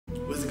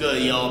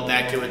good, y'all?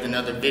 Back here with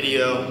another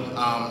video.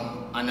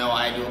 I know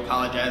I do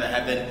apologize. I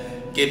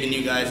haven't given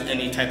you guys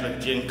any type of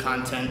gym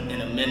content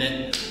in a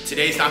minute.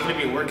 Today's not going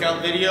to be a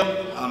workout video.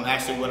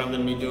 Actually, what I'm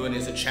going to be doing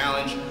is a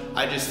challenge.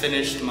 I just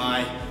finished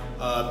my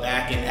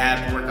back and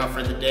ab workout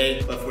for the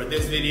day. But for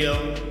this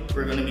video,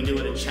 we're going to be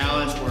doing a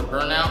challenge for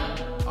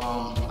burnout.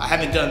 I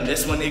haven't done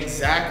this one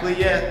exactly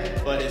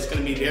yet, but it's going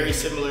to be very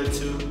similar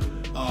to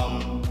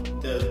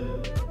the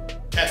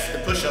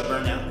push-up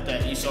burnout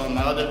that you saw in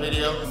my other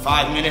video,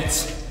 5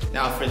 minutes.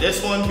 Now for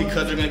this one,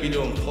 because we're gonna be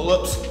doing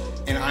pull-ups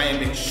and I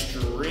am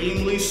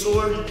extremely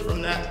sore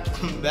from that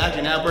back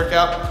and ab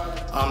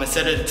workout,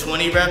 instead of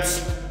 20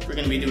 reps, we're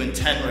gonna be doing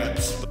 10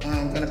 reps.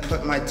 I'm gonna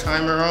put my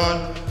timer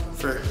on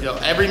for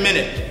every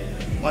minute.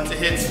 Once it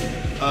hits,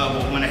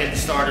 when I hit the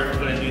starter,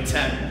 we're gonna do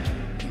 10.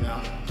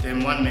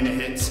 Then 1 minute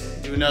hits,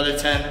 do another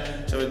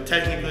 10. So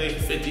technically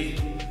 50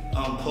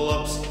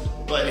 pull-ups.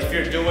 But if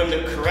you're doing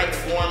the correct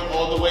form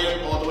all the way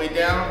up, all the way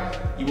down,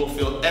 you will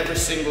feel every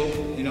single,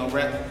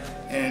 rep,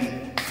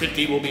 and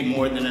 50 will be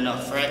more than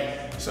enough,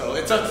 right? So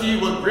it's up to you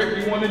what grip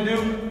you want to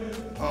do.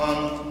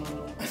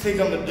 I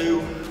think I'm gonna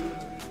do,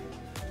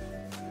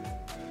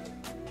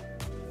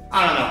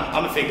 I don't know,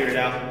 I'm gonna figure it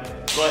out.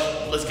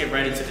 But let's get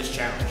right into this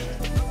challenge.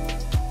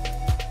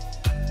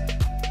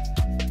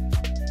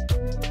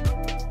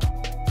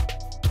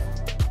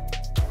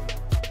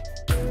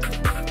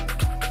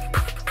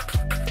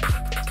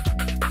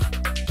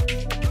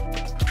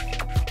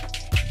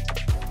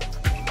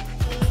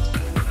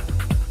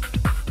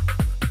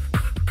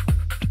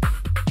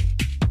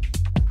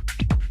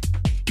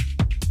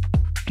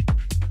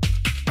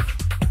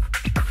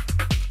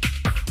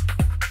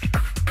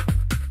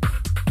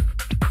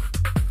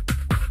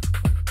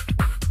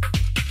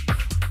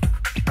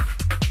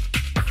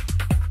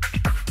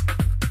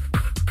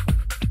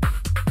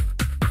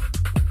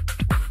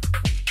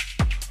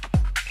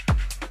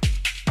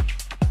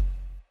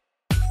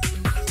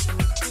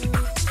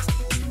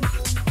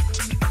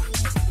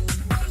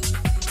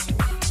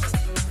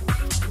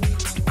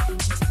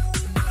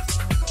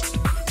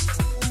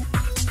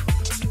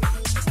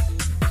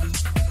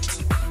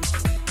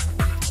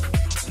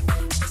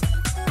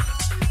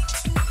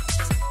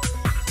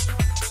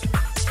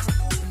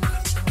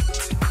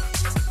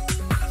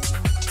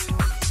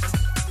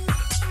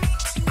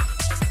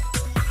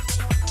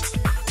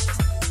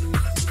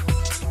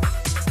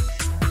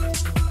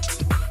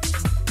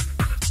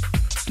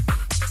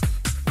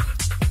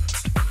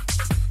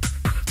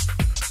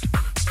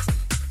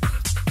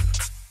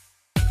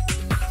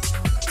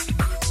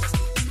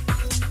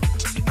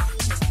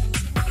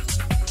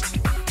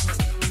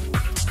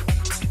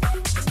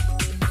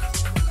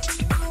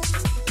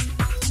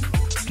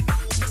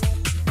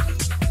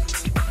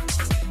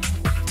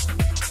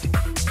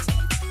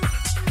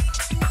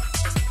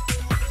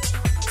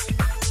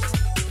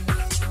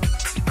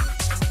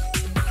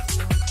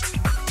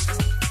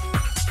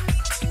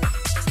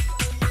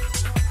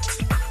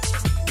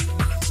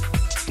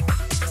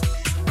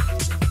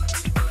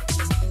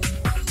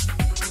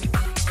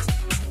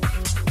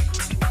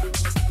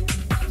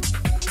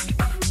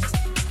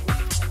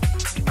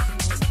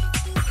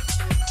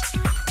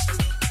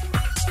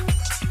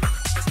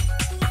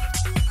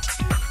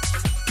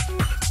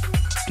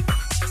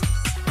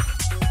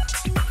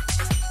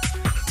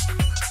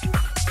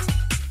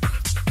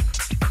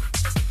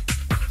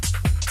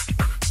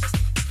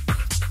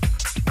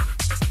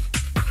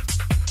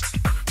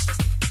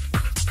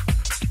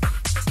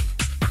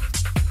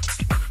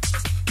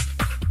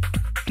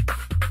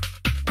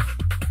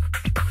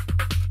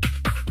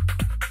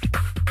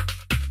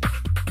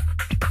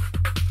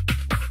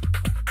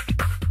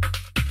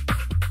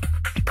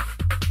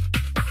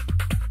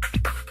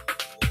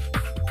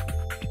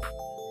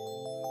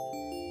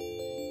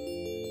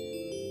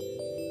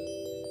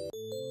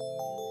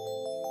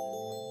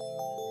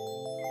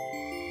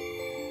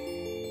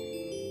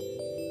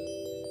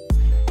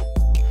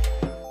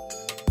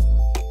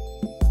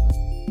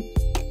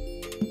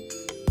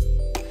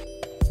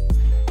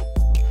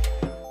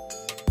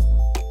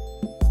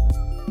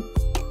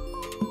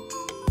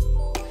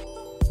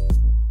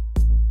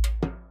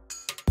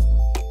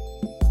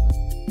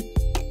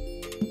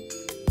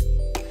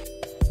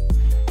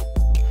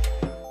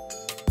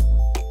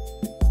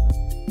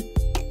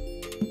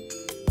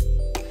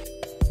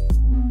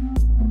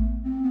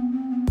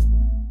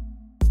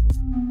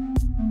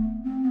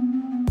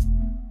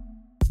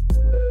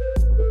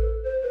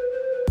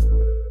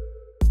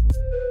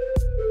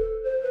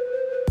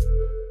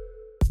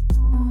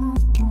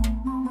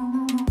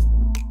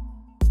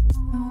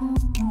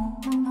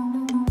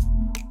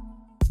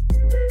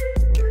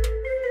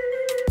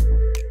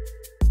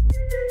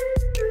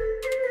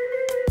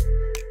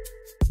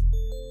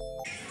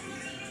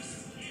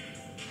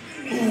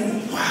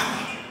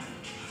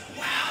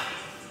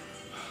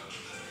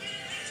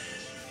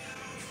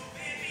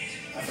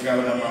 I forgot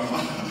what number I'm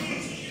on.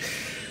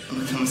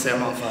 I'm gonna say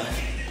I'm on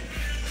 5.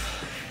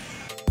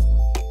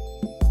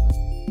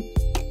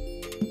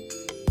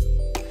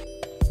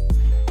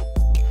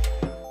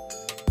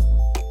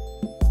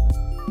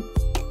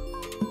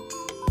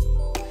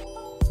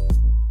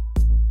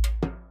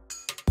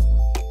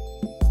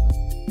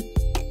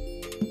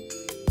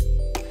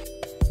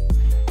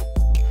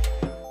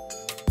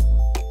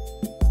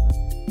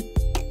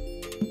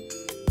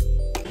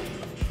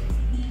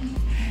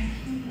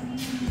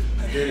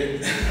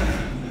 Did it.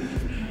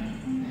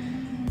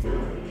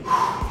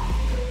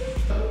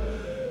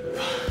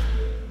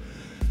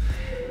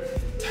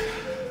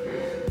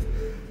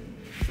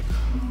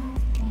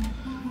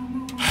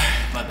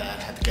 My bad,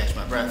 I had to catch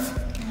my breath.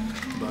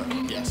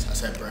 But yes, I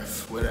said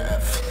breath with an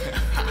F.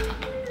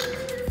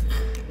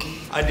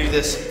 I do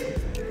this,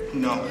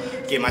 you know,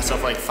 give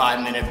myself like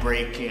 5-minute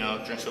break, you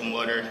know, drink some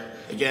water.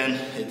 Again,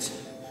 it's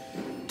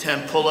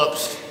 10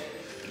 pull-ups,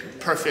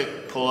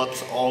 perfect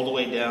pull-ups all the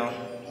way down,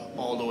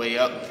 all the way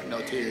up, you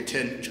know, till your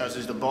 10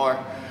 touches the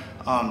bar.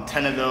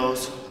 10 of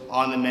those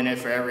on the minute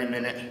for every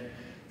minute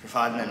for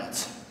 5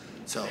 minutes.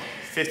 So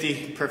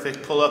 50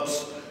 perfect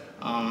pull-ups.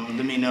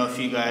 Let me know if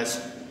you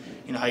guys,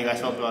 you know, how you guys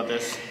felt about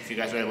this. If you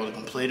guys were able to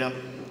complete them,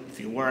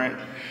 if you weren't,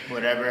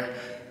 whatever.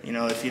 You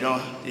know, if you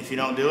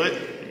don't do it,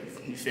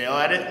 if you fail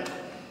at it,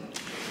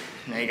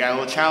 now you got a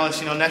little challenge,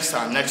 you know,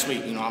 next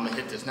week, you know, I'm gonna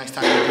hit this. Next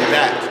time you be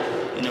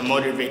back, you know,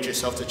 motivate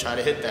yourself to try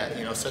to hit that,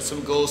 you know, set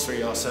some goals for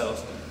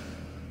yourselves.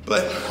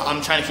 But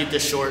I'm trying to keep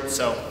this short,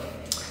 so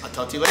I'll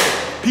talk to you later.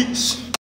 Peace.